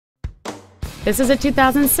This is a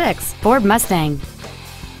 2006 Ford Mustang.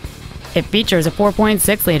 It features a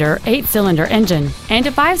 4.6-liter 8-cylinder engine and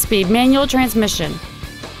a 5-speed manual transmission.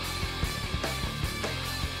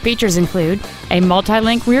 Features include a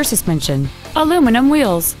multi-link rear suspension, aluminum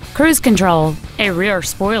wheels, cruise control, a rear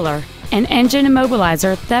spoiler, an engine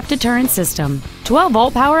immobilizer theft deterrent system,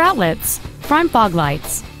 12-volt power outlets, front fog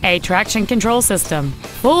lights, a traction control system,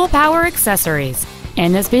 full power accessories,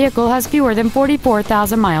 and this vehicle has fewer than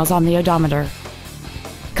 44,000 miles on the odometer.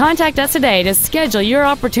 Contact us today to schedule your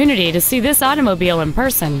opportunity to see this automobile in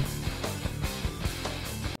person.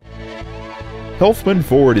 Helfman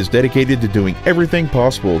Ford is dedicated to doing everything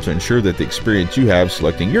possible to ensure that the experience you have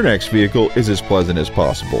selecting your next vehicle is as pleasant as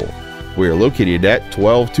possible. We are located at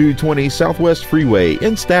 12220 Southwest Freeway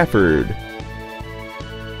in Stafford.